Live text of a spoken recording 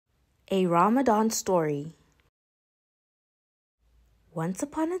A Ramadan story. Once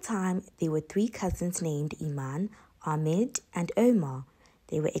upon a time, there were three cousins named Iman, Ahmed, and Omar.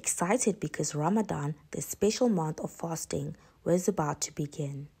 They were excited because Ramadan, the special month of fasting, was about to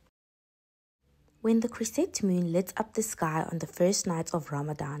begin. When the crescent moon lit up the sky on the first night of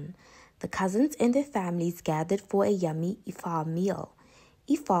Ramadan, the cousins and their families gathered for a yummy iftar meal.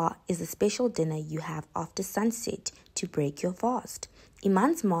 Iftar is a special dinner you have after sunset to break your fast.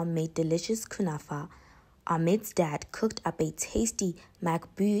 Iman's mom made delicious kunafa, Ahmed's dad cooked up a tasty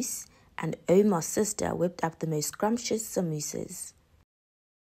makbous, and Omar's sister whipped up the most scrumptious samosas.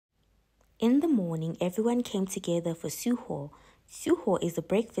 In the morning, everyone came together for suhoor. Suhoor is a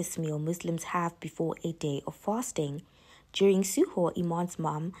breakfast meal Muslims have before a day of fasting. During suhoor, Iman's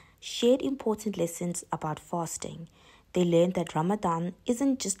mom shared important lessons about fasting. They learned that Ramadan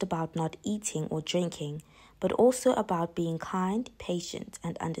isn't just about not eating or drinking, but also about being kind, patient,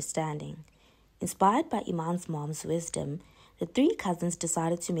 and understanding. Inspired by Iman's mom's wisdom, the three cousins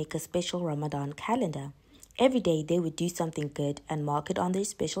decided to make a special Ramadan calendar. Every day they would do something good and mark it on their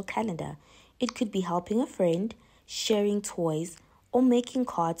special calendar. It could be helping a friend, sharing toys, or making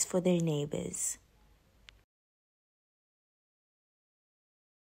cards for their neighbors.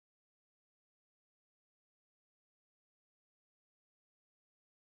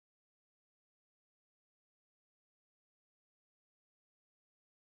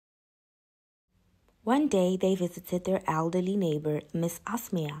 One day, they visited their elderly neighbor, Miss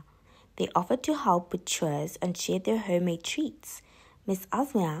Asmia. They offered to help with chores and shared their homemade treats. Miss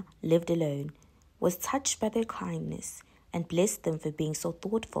Asmia lived alone, was touched by their kindness, and blessed them for being so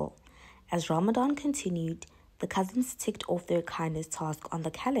thoughtful. As Ramadan continued, the cousins ticked off their kindness task on the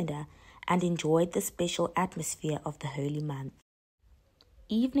calendar and enjoyed the special atmosphere of the holy month.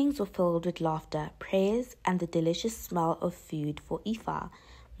 Evenings were filled with laughter, prayers, and the delicious smell of food for iftar.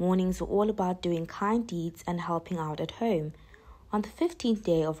 Mornings were all about doing kind deeds and helping out at home. On the 15th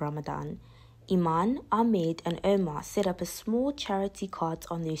day of Ramadan, Iman, Ahmed, and Omar set up a small charity cart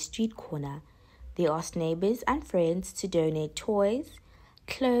on their street corner. They asked neighbors and friends to donate toys,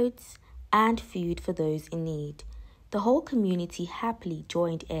 clothes, and food for those in need. The whole community happily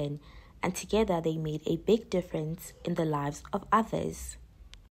joined in, and together they made a big difference in the lives of others.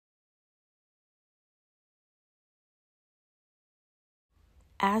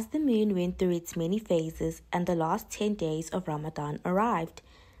 As the moon went through its many phases and the last 10 days of Ramadan arrived,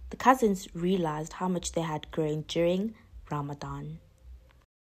 the cousins realized how much they had grown during Ramadan.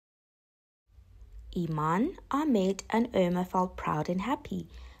 Iman, Ahmed, and Omar felt proud and happy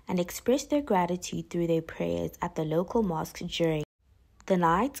and expressed their gratitude through their prayers at the local mosque during the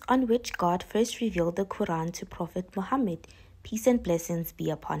night on which God first revealed the Quran to Prophet Muhammad, peace and blessings be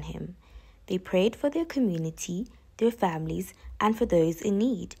upon him. They prayed for their community, their families, and for those in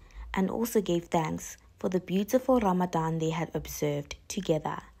need, and also gave thanks for the beautiful Ramadan they had observed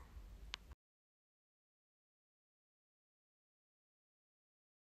together.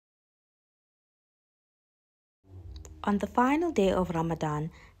 On the final day of Ramadan,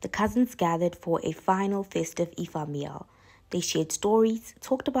 the cousins gathered for a final festive iftar meal. They shared stories,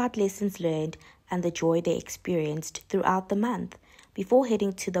 talked about lessons learned, and the joy they experienced throughout the month before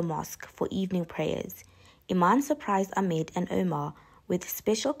heading to the mosque for evening prayers. Iman surprised Ahmed and Omar with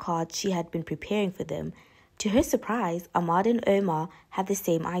special cards she had been preparing for them. To her surprise, Ahmad and Omar had the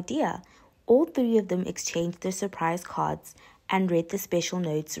same idea. All three of them exchanged their surprise cards and read the special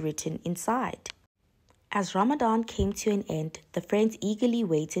notes written inside. As Ramadan came to an end, the friends eagerly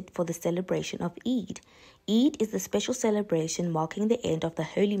waited for the celebration of Eid. Eid is the special celebration marking the end of the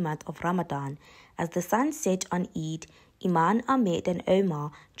holy month of Ramadan. As the sun set on Eid, Iman, Ahmed, and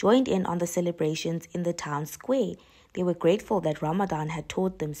Omar joined in on the celebrations in the town square. They were grateful that Ramadan had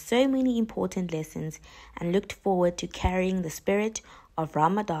taught them so many important lessons and looked forward to carrying the spirit of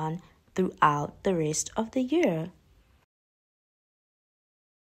Ramadan throughout the rest of the year.